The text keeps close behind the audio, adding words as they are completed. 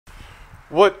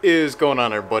What is going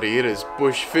on, everybody? It is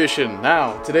Buschfishin.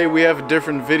 Now, today we have a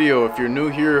different video. If you're new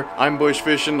here, I'm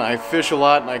Buschfishin. I fish a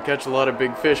lot and I catch a lot of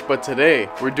big fish, but today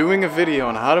we're doing a video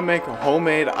on how to make a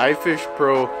homemade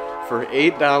iFishPro for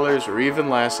 $8 or even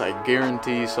less. I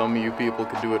guarantee some of you people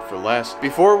could do it for less.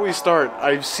 Before we start,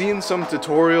 I've seen some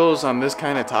tutorials on this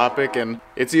kind of topic, and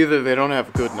it's either they don't have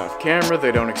a good enough camera,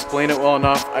 they don't explain it well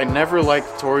enough. I never liked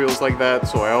tutorials like that,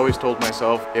 so I always told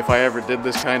myself if I ever did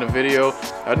this kind of video,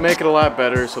 I'd make it a lot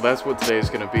better, so that's what today's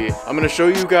gonna be. I'm gonna show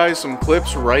you guys some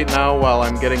clips right now while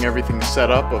I'm getting everything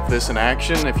set up of this in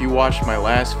action. If you watched my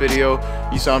last video,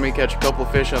 you saw me catch a couple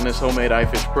of fish on this homemade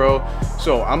iFishPro.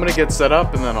 So I'm gonna get set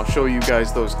up and then I'll show you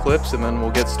guys those clips and then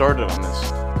we'll get started on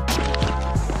this.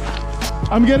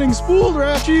 I'm getting spooled,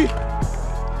 Ratchy!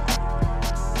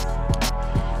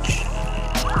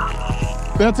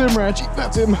 That's him, Ratchy,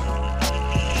 that's him.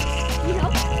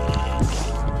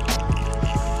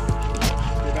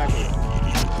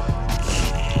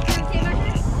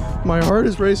 My heart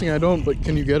is racing, I don't, but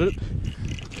can you get it?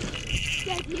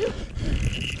 Yeah, I do.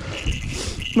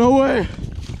 No way!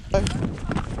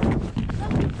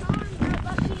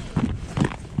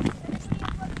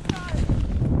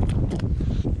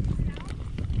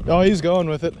 Oh, he's going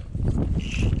with it.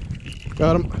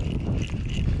 Got him.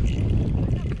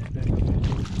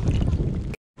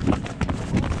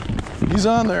 He's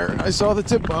on there. I saw the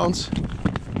tip bounce.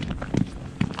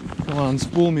 Come on,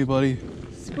 spool me, buddy.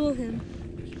 Spool him.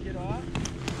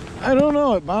 I don't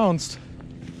know, it bounced.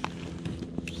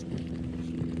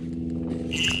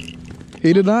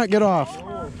 He did not get off.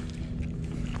 Oh.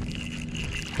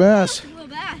 Bass. Little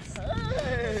bass.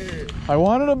 Hey. I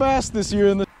wanted a bass this year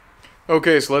in the...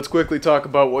 Okay, so let's quickly talk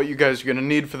about what you guys are going to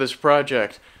need for this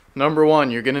project. Number one,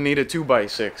 you're going to need a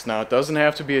 2x6. Now, it doesn't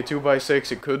have to be a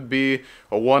 2x6. It could be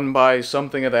a 1x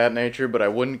something of that nature, but I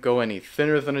wouldn't go any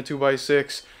thinner than a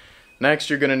 2x6.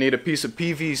 Next, you're going to need a piece of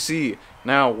PVC.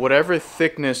 Now, whatever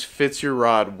thickness fits your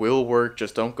rod will work,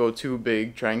 just don't go too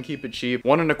big. Try and keep it cheap.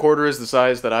 1 1/4 is the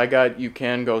size that I got. You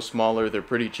can go smaller, they're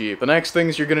pretty cheap. The next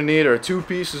things you're going to need are 2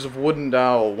 pieces of wooden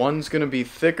dowel. One's going to be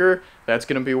thicker, that's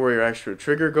going to be where your extra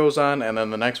trigger goes on, and then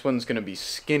the next one's going to be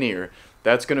skinnier.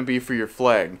 That's going to be for your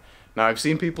flag. Now, I've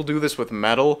seen people do this with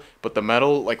metal, but the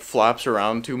metal like flops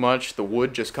around too much. The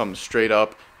wood just comes straight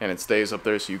up and it stays up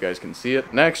there so you guys can see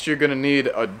it. Next, you're going to need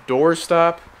a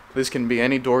doorstop. This can be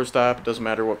any doorstop, it doesn't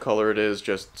matter what color it is,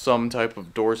 just some type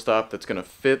of doorstop that's going to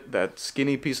fit that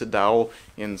skinny piece of dowel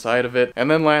inside of it. And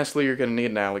then lastly, you're going to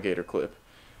need an alligator clip.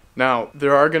 Now,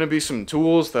 there are going to be some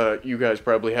tools that you guys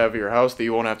probably have at your house that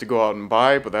you won't have to go out and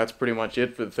buy, but that's pretty much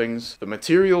it for the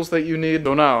materials that you need.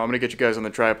 So now, I'm going to get you guys on the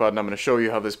tripod and I'm going to show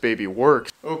you how this baby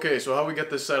works. Okay, so how we get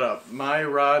this set up. My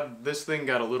rod, this thing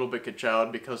got a little bit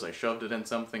kachowed because I shoved it in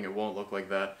something. It won't look like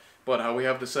that. But how we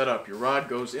have this set up, your rod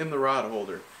goes in the rod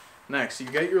holder. Next, you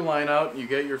get your line out, you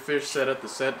get your fish set at the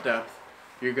set depth.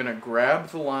 You're going to grab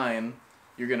the line.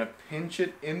 You're going to pinch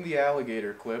it in the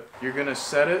alligator clip. You're going to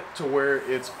set it to where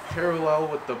it's parallel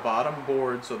with the bottom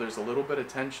board so there's a little bit of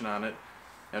tension on it.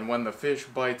 And when the fish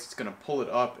bites, it's going to pull it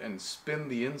up and spin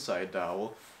the inside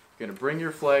dowel. You're going to bring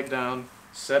your flag down,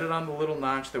 set it on the little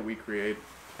notch that we create,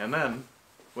 and then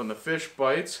when the fish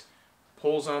bites,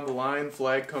 pulls on the line,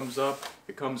 flag comes up,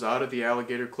 it comes out of the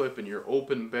alligator clip in your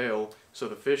open bail so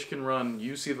the fish can run.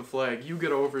 You see the flag, you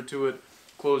get over to it,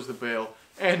 close the bail,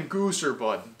 and goose her,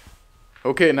 bud.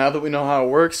 Okay, now that we know how it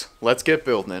works, let's get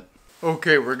building it.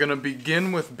 Okay, we're going to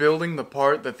begin with building the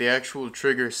part that the actual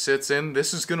trigger sits in.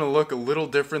 This is going to look a little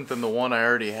different than the one I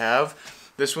already have.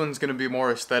 This one's going to be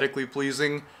more aesthetically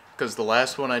pleasing because the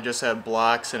last one I just had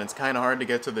blocks and it's kind of hard to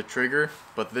get to the trigger,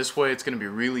 but this way it's going to be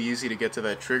really easy to get to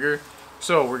that trigger.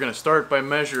 So we're going to start by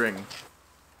measuring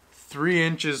 3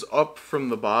 inches up from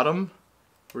the bottom.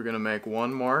 We're going to make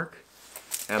 1 mark,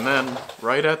 and then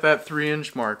right at that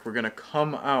 3-inch mark we're going to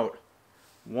come out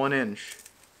 1 inch.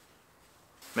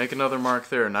 Make another mark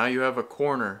there. Now you have a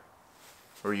corner,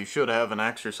 or you should have an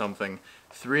X or something.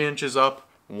 3 inches up,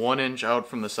 1 inch out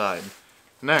from the side.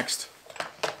 Next,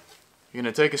 you're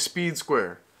going to take a speed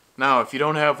square. Now, if you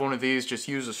don't have one of these, just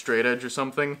use a straight edge or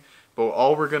something. But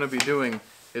all we're going to be doing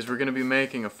is we're going to be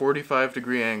making a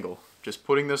 45-degree angle. Just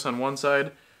putting this on one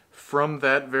side. From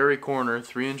that very corner,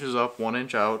 3 inches up, 1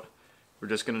 inch out, we're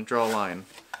just going to draw a line.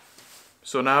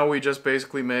 So now we just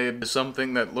basically made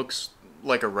something that looks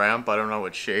like a ramp. I don't know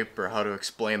what shape or how to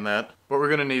explain that. But we're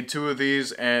going to need 2 of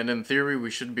these, and in theory we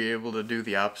should be able to do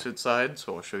the opposite side,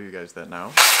 so I'll show you guys that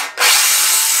now.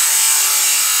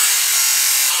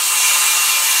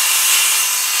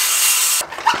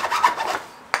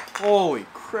 Holy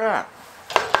crap!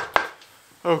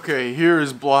 Okay, here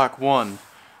is block 1.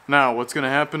 Now what's going to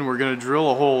happen, we're going to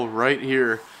drill a hole right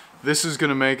here. This is going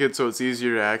to make it so it's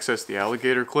easier to access the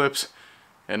alligator clips.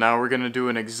 And now we're going to do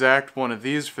an exact one of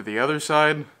these for the other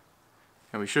side,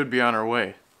 and we should be on our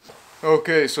way.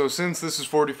 Okay, so since this is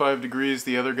 45 degrees,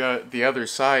 the other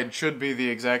side should be the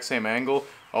exact same angle.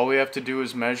 All we have to do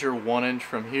is measure 1 inch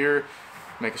from here,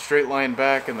 make a straight line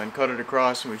back, and then cut it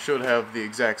across, and we should have the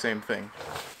exact same thing.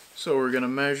 So we're going to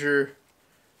measure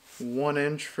 1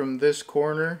 inch from this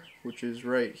corner, which is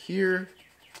right here.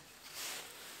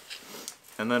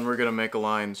 And then we're going to make a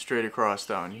line straight across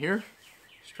down here,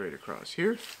 straight across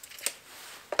here,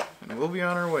 and we'll be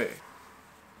on our way.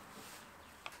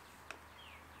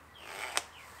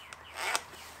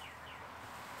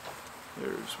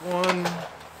 There's 1.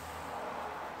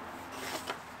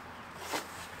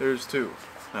 There's 2.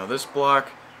 Now this block,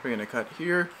 we're going to cut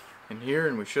here and here,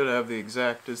 and we should have the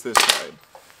exact as this side.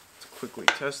 Let's quickly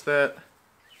test that.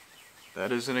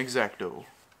 That is an exacto.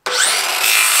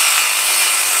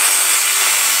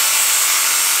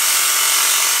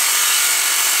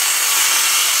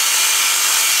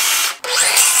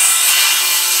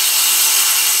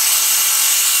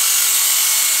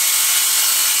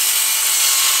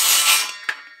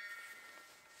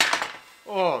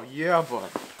 Oh yeah, bud.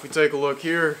 We take a look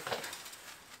here.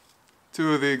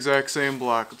 2 of the exact same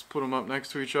block. Let's put them up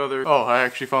next to each other. Oh, I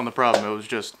actually found the problem. It was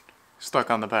just stuck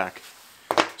on the back.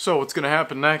 So what's going to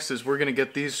happen next is we're going to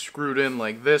get these screwed in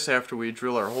like this after we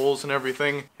drill our holes and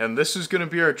everything. And this is going to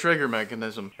be our trigger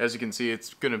mechanism. As you can see,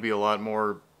 it's going to be a lot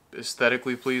more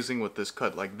aesthetically pleasing with this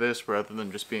cut like this rather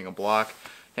than just being a block.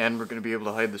 And we're going to be able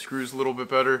to hide the screws a little bit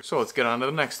better. So let's get on to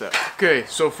the next step. Okay,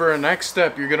 so for our next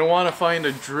step, you're going to want to find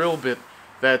a drill bit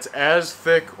that's as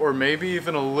thick or maybe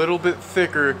even a little bit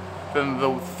thicker than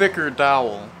the thicker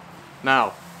dowel.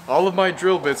 Now, all of my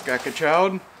drill bits got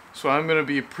kachowed, so I'm going to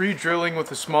be pre-drilling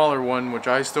with a smaller one, which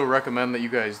I still recommend that you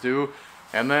guys do,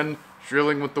 and then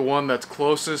drilling with the one that's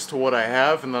closest to what I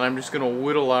have, and then I'm just going to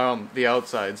whittle out the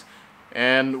outsides.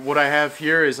 And what I have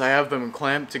here is I have them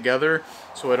clamped together,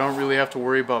 so I don't really have to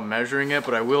worry about measuring it,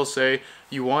 but I will say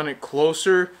you want it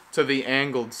closer to the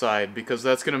angled side because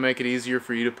that's going to make it easier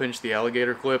for you to pinch the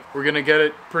alligator clip. We're going to get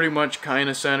it pretty much kind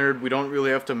of centered. We don't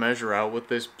really have to measure out with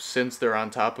this since they're on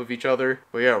top of each other.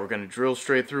 But yeah, we're going to drill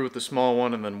straight through with the small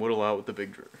one and then whittle out with the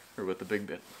big drill, or with the big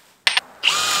bit.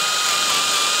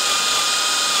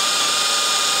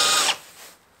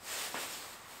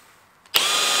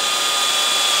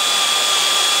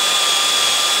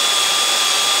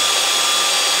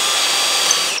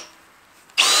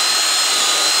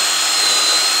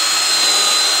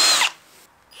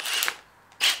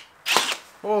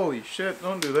 Holy shit,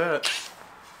 don't do that.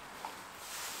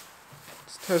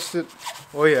 Let's test it.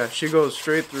 Oh yeah, she goes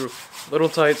straight through. Little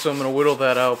tight, so I'm going to whittle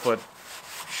that out, but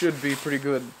should be pretty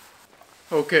good.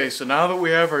 Okay, so now that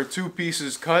we have our 2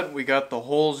 pieces cut, we got the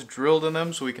holes drilled in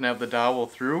them so we can have the dowel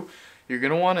through. You're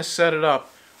going to want to set it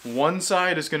up. One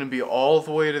side is going to be all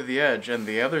the way to the edge, and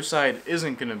the other side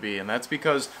isn't going to be, and that's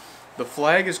because the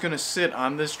flag is going to sit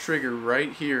on this trigger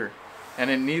right here. And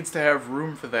it needs to have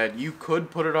room for that. You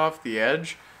could put it off the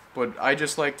edge, but I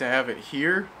just like to have it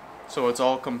here so it's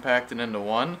all compacted into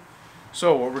one.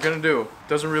 So what we're going to do,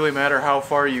 doesn't really matter how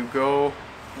far you go.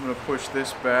 I'm going to push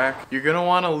this back. You're going to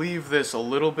want to leave this a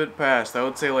little bit past. I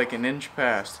would say like an inch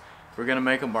past. We're going to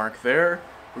make a mark there.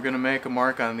 We're going to make a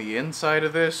mark on the inside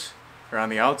of this, or on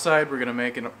the outside. We're going to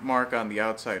make a mark on the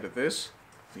outside of this,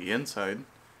 the inside.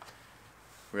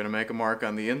 We're going to make a mark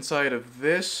on the inside of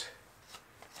this,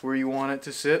 where you want it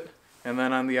to sit, and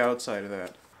then on the outside of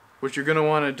that. What you're going to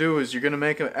want to do is you're going to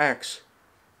make an X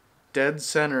dead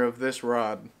center of this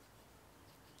rod.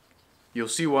 You'll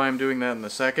see why I'm doing that in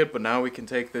a second, but now we can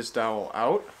take this dowel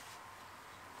out.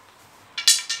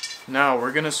 Now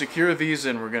we're going to secure these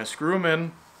in. We're going to screw them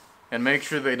in and make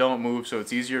sure they don't move so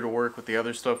it's easier to work with the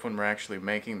other stuff when we're actually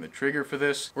making the trigger for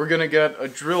this. We're going to get a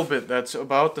drill bit that's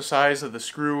about the size of the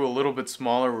screw, a little bit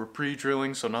smaller. We're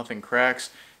pre-drilling so nothing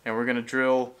cracks. And we're going to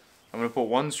drill, I'm going to put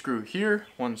 1 screw here,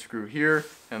 1 screw here,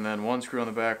 and then 1 screw on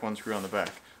the back, 1 screw on the back.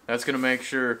 That's going to make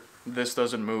sure this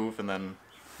doesn't move, and then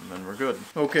we're good.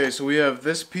 Okay, so we have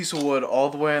this piece of wood all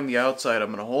the way on the outside. I'm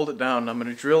going to hold it down, and I'm going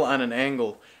to drill on an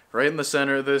angle right in the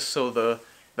center of this, so the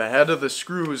head of the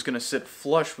screw is going to sit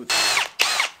flush with.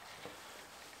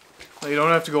 Now you don't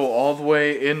have to go all the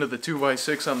way into the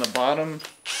 2x6 on the bottom,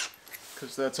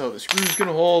 because that's how the screw's going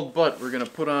to hold, but we're going to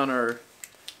put on our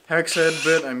hex head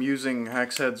bit. I'm using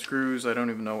hex head screws. I don't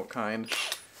even know what kind.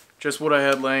 Just what I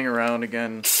had laying around.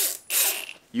 Again,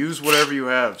 use whatever you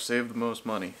have. Save the most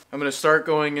money. I'm going to start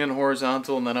going in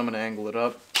horizontal and then I'm going to angle it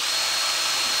up.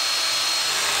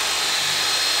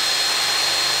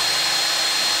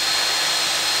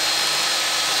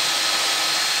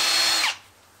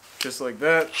 Just like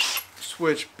that.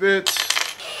 Switch bits.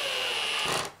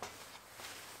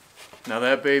 Now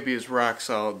that baby is rock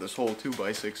solid. This whole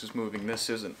 2x6 is moving. This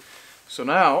isn't. So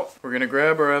now we're going to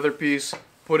grab our other piece,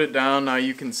 put it down. Now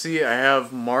you can see I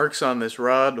have marks on this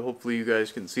rod. Hopefully you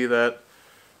guys can see that.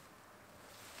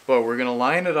 But we're going to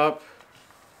line it up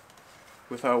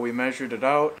with how we measured it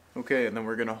out. Okay, and then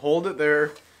we're going to hold it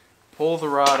there, pull the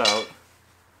rod out.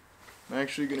 I'm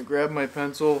actually going to grab my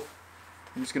pencil.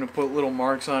 I'm just going to put little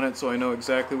marks on it so I know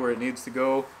exactly where it needs to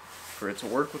go for it to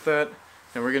work with that.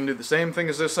 And we're going to do the same thing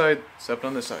as this side, except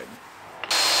on this side.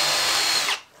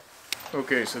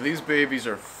 Okay, so these babies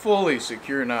are fully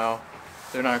secure now.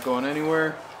 They're not going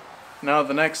anywhere. Now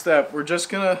the next step, we're just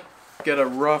going to get a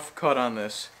rough cut on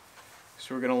this.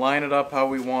 So we're going to line it up how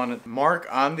we want it. Mark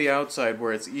on the outside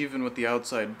where it's even with the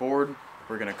outside board.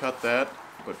 We're going to cut that.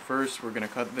 But first, we're going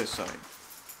to cut this side.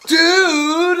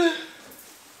 Dude!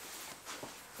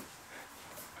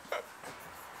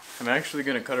 I'm actually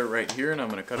going to cut it right here, and I'm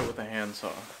going to cut it with a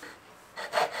handsaw.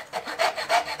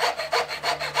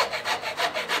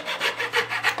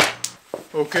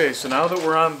 Okay, so now that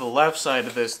we're on the left side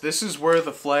of this, this is where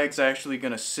the flag's actually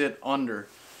going to sit under.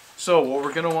 So what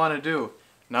we're going to want to do,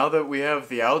 now that we have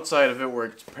the outside of it where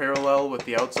it's parallel with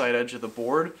the outside edge of the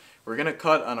board, we're going to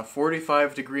cut on a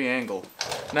 45-degree angle.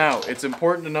 Now, it's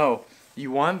important to know, you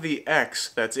want the X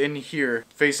that's in here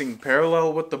facing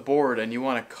parallel with the board, and you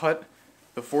want to cut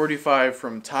the 45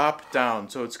 from top down.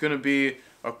 So it's going to be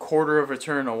a quarter of a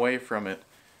turn away from it.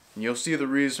 And you'll see the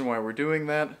reason why we're doing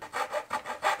that.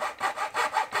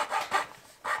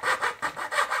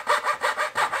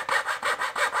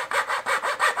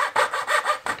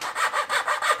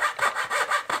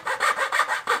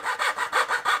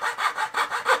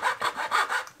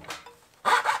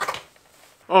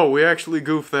 Oh, we actually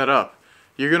goofed that up.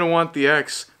 You're going to want the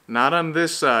X not on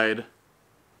this side,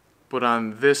 but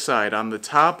on this side, on the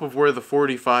top of where the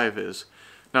 45 is.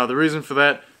 Now the reason for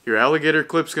that, your alligator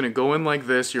clip's going to go in like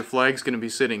this, your flag's going to be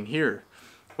sitting here.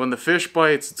 When the fish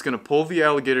bites, it's going to pull the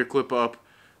alligator clip up,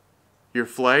 your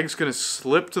flag's going to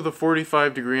slip to the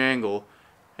 45-degree angle,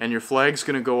 and your flag's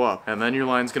going to go up, and then your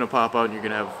line's going to pop out and you're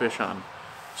going to have a fish on.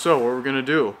 So what we're going to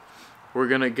do, we're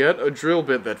going to get a drill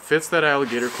bit that fits that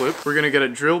alligator clip. We're going to get a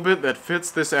drill bit that fits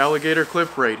this alligator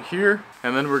clip right here.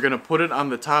 And then we're going to put it on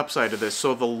the top side of this.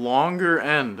 So the longer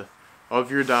end of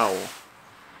your dowel,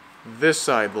 this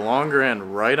side, the longer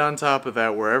end, right on top of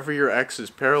that, wherever your X is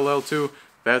parallel to,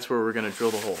 that's where we're going to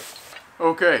drill the hole.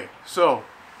 Okay, so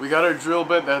we got our drill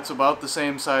bit that's about the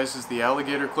same size as the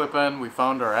alligator clip end. We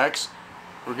found our X.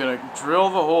 We're going to drill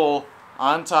the hole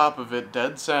on top of it,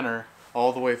 dead center,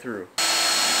 all the way through.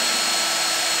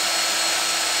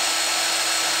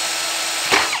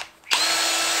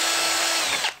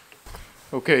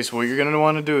 Okay, so what you're going to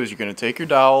want to do is you're going to take your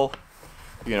dowel,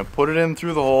 you're going to put it in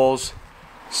through the holes,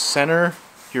 center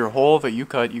your hole that you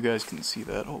cut, you guys can see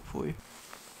that hopefully,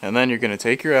 and then you're going to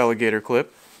take your alligator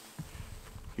clip,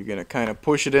 you're going to kind of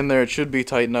push it in there, it should be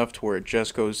tight enough to where it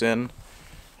just goes in,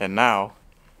 and now,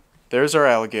 there's our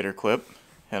alligator clip,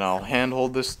 and I'll hand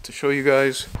hold this to show you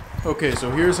guys. Okay,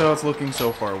 so here's how it's looking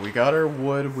so far. We got our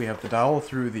wood, we have the dowel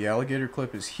through, the alligator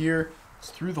clip is here,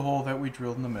 it's through the hole that we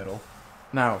drilled in the middle.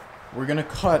 Now, we're going to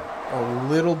cut a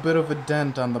little bit of a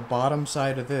dent on the bottom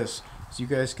side of this. As you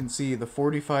guys can see, the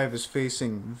 45 is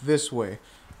facing this way.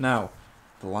 Now,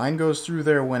 the line goes through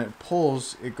there. When it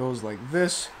pulls, it goes like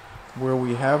this, where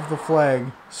we have the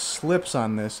flag slips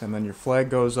on this, and then your flag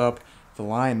goes up, the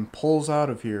line pulls out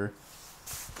of here,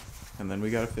 and then we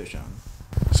got a fish on.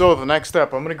 So the next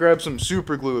step, I'm going to grab some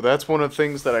super glue. That's one of the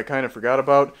things that I kind of forgot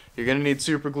about. You're going to need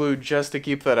super glue just to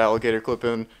keep that alligator clip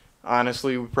in.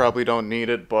 Honestly, we probably don't need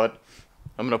it, but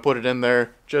I'm going to put it in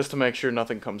there just to make sure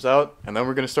nothing comes out. And then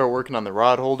we're going to start working on the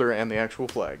rod holder and the actual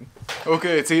flag.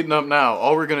 Okay, it's heating up now.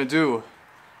 All we're going to do,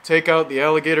 take out the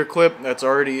alligator clip that's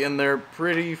already in there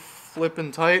pretty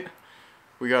flippin' tight.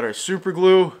 We got our super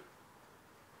glue,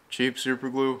 cheap super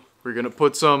glue. We're going to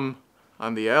put some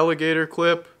on the alligator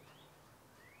clip.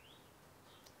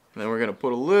 And then we're going to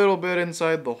put a little bit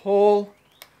inside the hole.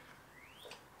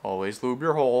 Always lube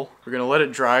your hole. We're going to let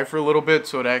it dry for a little bit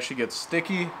so it actually gets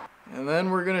sticky. And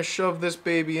then we're going to shove this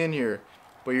baby in here.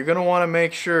 But you're going to want to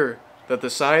make sure that the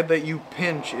side that you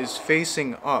pinch is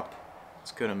facing up.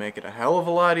 It's going to make it a hell of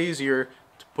a lot easier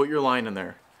to put your line in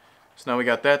there. So now we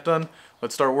got that done.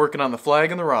 Let's start working on the flag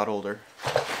and the rod holder.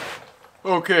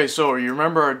 Okay, so you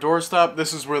remember our doorstop?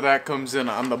 This is where that comes in.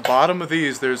 On the bottom of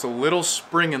these, there's a little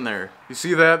spring in there. You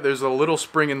see that? There's a little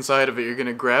spring inside of it. You're going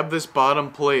to grab this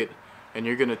bottom plate and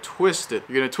you're going to twist it.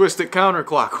 You're going to twist it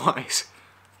counterclockwise.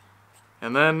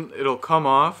 And then it'll come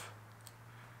off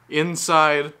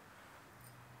inside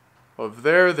of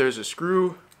there. There's a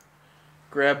screw.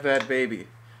 Grab that baby.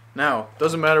 Now,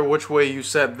 doesn't matter which way you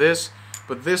set this,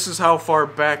 but this is how far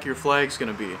back your flag's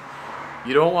going to be.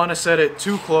 You don't want to set it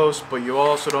too close, but you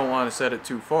also don't want to set it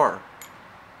too far.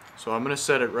 So I'm going to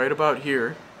set it right about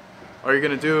here. All you're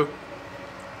going to do,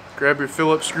 grab your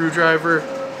Phillips screwdriver,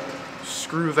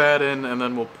 screw that in, and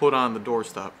then we'll put on the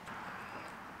doorstop.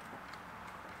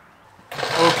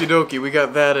 Okie dokie, we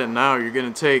got that in. Now you're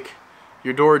going to take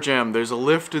your door jamb. There's a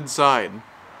lifted side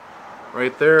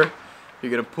right there.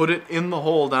 You're going to put it in the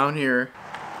hole down here.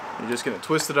 You're just going to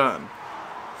twist it on.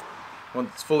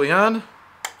 Once it's fully on,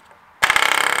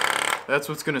 that's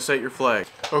what's going to set your flag.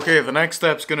 Okay, the next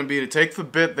step's going to be to take the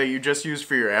bit that you just used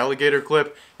for your alligator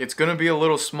clip. It's going to be a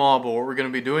little small, but what we're going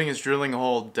to be doing is drilling a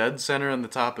hole dead center on the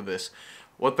top of this.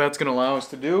 What that's going to allow us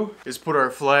to do is put our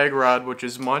flag rod, which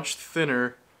is much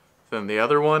thinner than the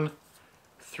other one,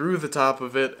 through the top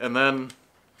of it, and then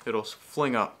it'll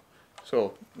fling up.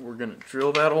 So we're going to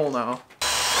drill that hole now.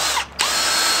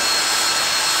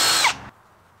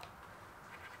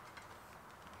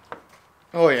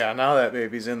 Oh yeah, now that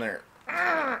baby's in there.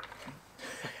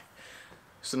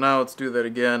 So now let's do that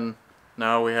again.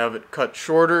 Now we have it cut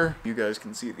shorter. You guys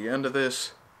can see the end of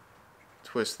this.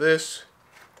 Twist this.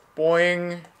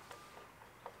 Boing.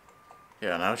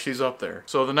 Yeah, now she's up there.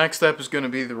 So the next step is going to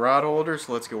be the rod holder,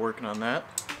 so let's get working on that.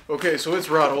 Okay, so it's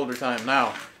rod holder time.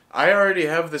 Now, I already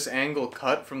have this angle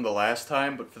cut from the last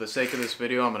time, but for the sake of this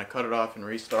video, I'm going to cut it off and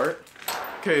restart.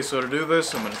 Okay, so to do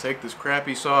this, I'm going to take this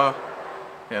crappy saw,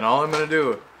 and all I'm going to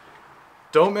do,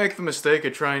 don't make the mistake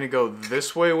of trying to go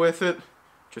this way with it.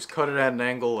 Just cut it at an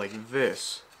angle like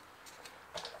this.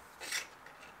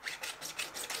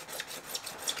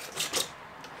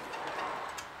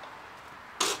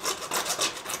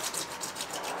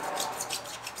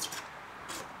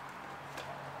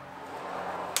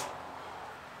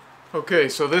 Okay,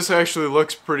 so this actually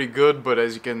looks pretty good, but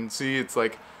as you can see, it's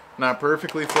like not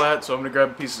perfectly flat, so I'm going to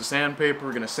grab a piece of sandpaper,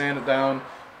 we're going to sand it down,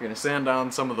 we're going to sand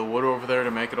down some of the wood over there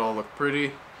to make it all look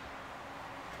pretty,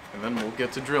 and then we'll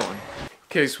get to drilling.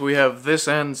 Okay, so we have this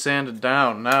end sanded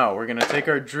down. Now, we're going to take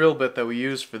our drill bit that we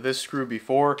used for this screw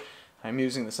before. I'm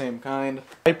using the same kind.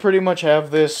 I pretty much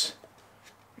have this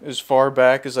as far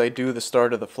back as I do the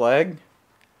start of the flag.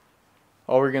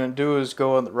 All we're going to do is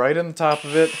go right in the top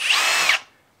of it.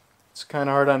 It's kind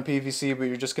of hard on PVC, but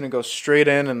you're just going to go straight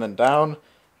in and then down.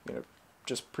 You're gonna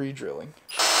just pre-drilling.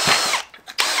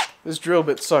 This drill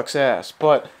bit sucks ass,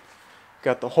 but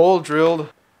got the hole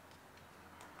drilled.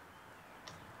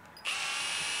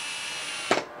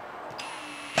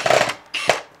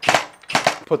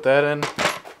 Put that in.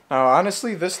 Now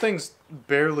honestly, this thing's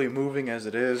barely moving as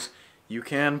it is. You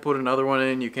can put another one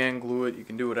in, you can glue it, you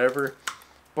can do whatever.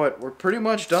 But we're pretty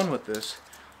much done with this.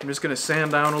 I'm just going to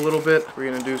sand down a little bit. We're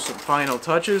going to do some final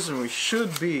touches, and we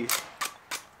should be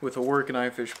with a working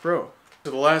iFishPro.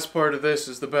 So the last part of this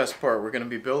is the best part. We're going to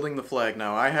be building the flag.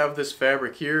 Now I have this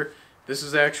fabric here. This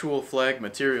is actual flag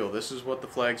material. This is what the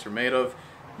flags are made of.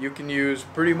 You can use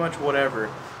pretty much whatever.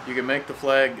 You can make the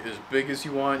flag as big as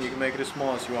you want. You can make it as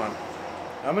small as you want.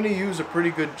 I'm going to use a pretty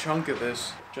good chunk of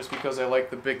this just because I like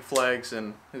the big flags,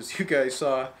 and as you guys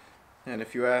saw, and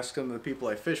if you ask some of the people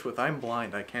I fish with, I'm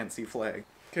blind. I can't see flag.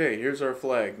 Okay, here's our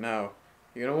flag. Now,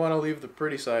 you're going to want to leave the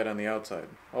pretty side on the outside.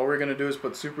 All we're going to do is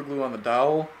put super glue on the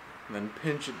dowel and then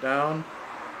pinch it down.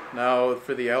 Now,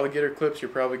 for the alligator clips, you're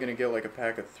probably going to get like a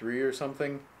pack of 3 or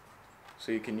something.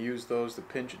 So you can use those to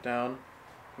pinch it down.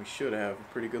 We should have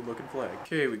a pretty good looking flag.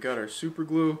 Okay, we got our super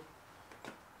glue.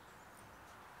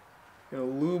 Gonna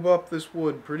lube up this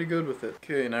wood pretty good with it.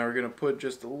 Okay, now we're gonna put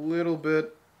just a little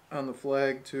bit on the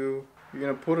flag too. You're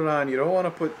gonna put it on. You don't want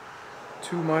to put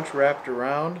too much wrapped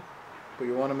around, but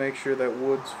you want to make sure that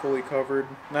wood's fully covered.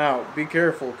 Now, be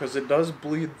careful because it does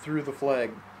bleed through the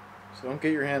flag, so don't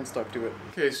get your hand stuck to it.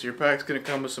 Okay, so your pack's gonna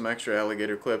come with some extra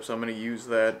alligator clips. I'm gonna use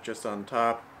that just on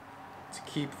top to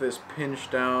keep this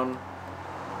pinched down.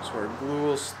 So our glue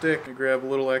will stick. I grab a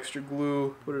little extra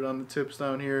glue, put it on the tips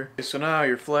down here. Okay, so now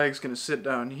your flag's gonna sit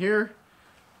down here.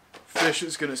 Fish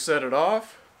is gonna set it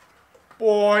off.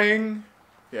 Boing!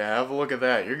 Yeah, have a look at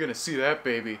that. You're gonna see that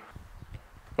baby.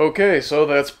 Okay, so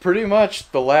that's pretty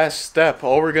much the last step.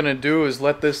 All we're gonna do is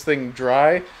let this thing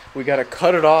dry. We gotta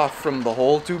cut it off from the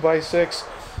whole 2x6.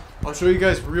 I'll show you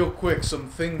guys real quick some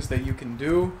things that you can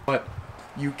do, but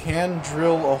you can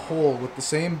drill a hole with the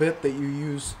same bit that you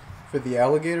use for the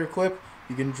alligator clip.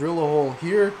 You can drill a hole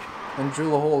here and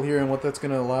drill a hole here, and what that's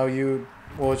going to allow you,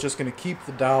 well, it's just going to keep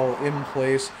the dowel in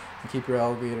place and keep your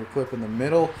alligator clip in the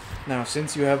middle. Now,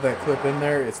 since you have that clip in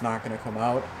there, it's not going to come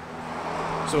out.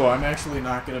 So I'm actually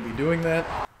not going to be doing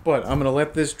that, but I'm going to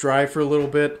let this dry for a little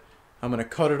bit, I'm going to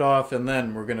cut it off, and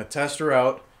then we're going to test her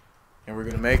out, and we're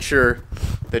going to make sure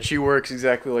that she works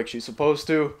exactly like she's supposed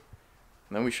to,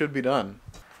 and then we should be done.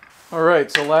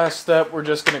 Alright, so last step, we're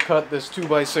just going to cut this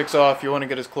 2x6 off. You want to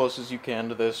get as close as you can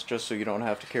to this, just so you don't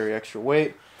have to carry extra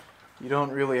weight. You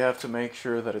don't really have to make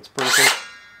sure that it's perfect.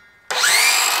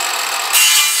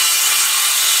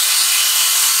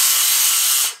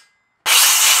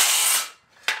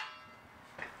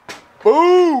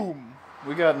 Boom!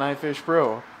 We got an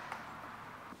iFishPro.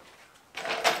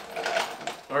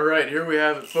 Alright, here we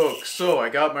have it, folks. So, I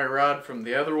got my rod from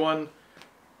the other one.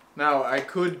 Now, I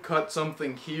could cut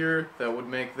something here that would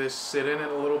make this sit in it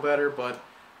a little better, but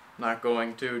I'm not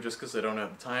going to, just because I don't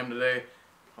have the time today.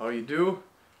 All you do,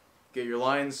 get your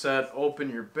line set, open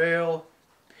your bail,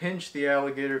 pinch the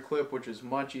alligator clip, which is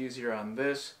much easier on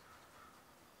this,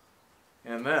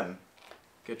 and then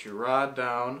get your rod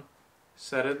down,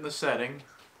 set it in the setting.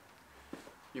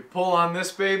 You pull on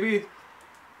this baby,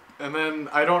 and then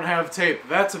I don't have tape.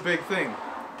 That's a big thing.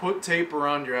 Put tape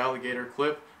around your alligator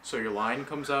clip so your line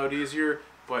comes out easier,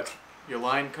 but your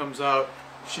line comes out,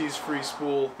 she's free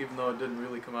spool, even though it didn't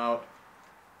really come out.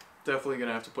 Definitely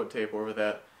gonna have to put tape over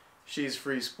that. She's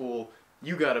free spool.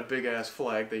 You got a big ass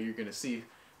flag that you're gonna see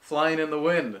flying in the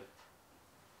wind.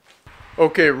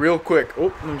 Okay, real quick.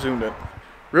 Oh, I'm zoomed in.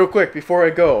 Real quick, before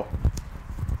I go,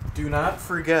 do not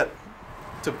forget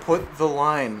to put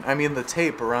the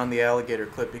tape around the alligator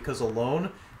clip, because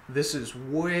alone, this is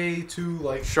way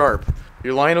too, sharp.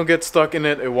 Your line will get stuck in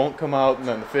it, it won't come out, and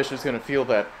then the fish is going to feel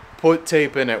that. Put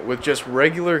tape in it. With just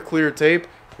regular clear tape,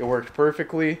 it worked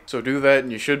perfectly, so do that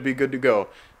and you should be good to go.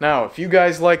 Now, if you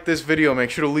guys like this video,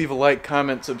 make sure to leave a like,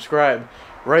 comment, subscribe.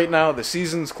 Right now, the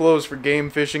season's closed for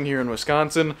game fishing here in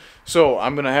Wisconsin, so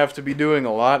I'm going to have to be doing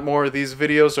a lot more of these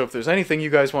videos, so if there's anything you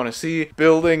guys want to see,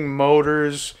 building,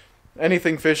 motors,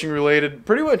 anything fishing related,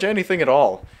 pretty much anything at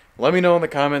all, let me know in the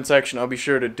comment section. I'll be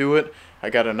sure to do it. I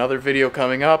got another video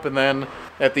coming up, and then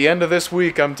at the end of this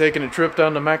week, I'm taking a trip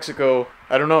down to Mexico.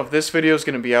 I don't know if this video is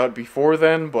going to be out before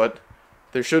then, but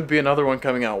there should be another one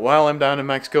coming out while I'm down in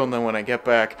Mexico, and then when I get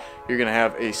back, you're going to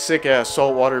have a sick-ass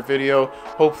saltwater video.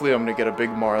 Hopefully, I'm going to get a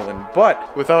big marlin.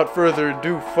 But without further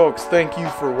ado, folks, thank you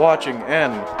for watching,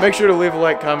 and make sure to leave a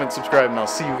like, comment, subscribe, and I'll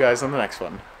see you guys on the next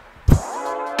one.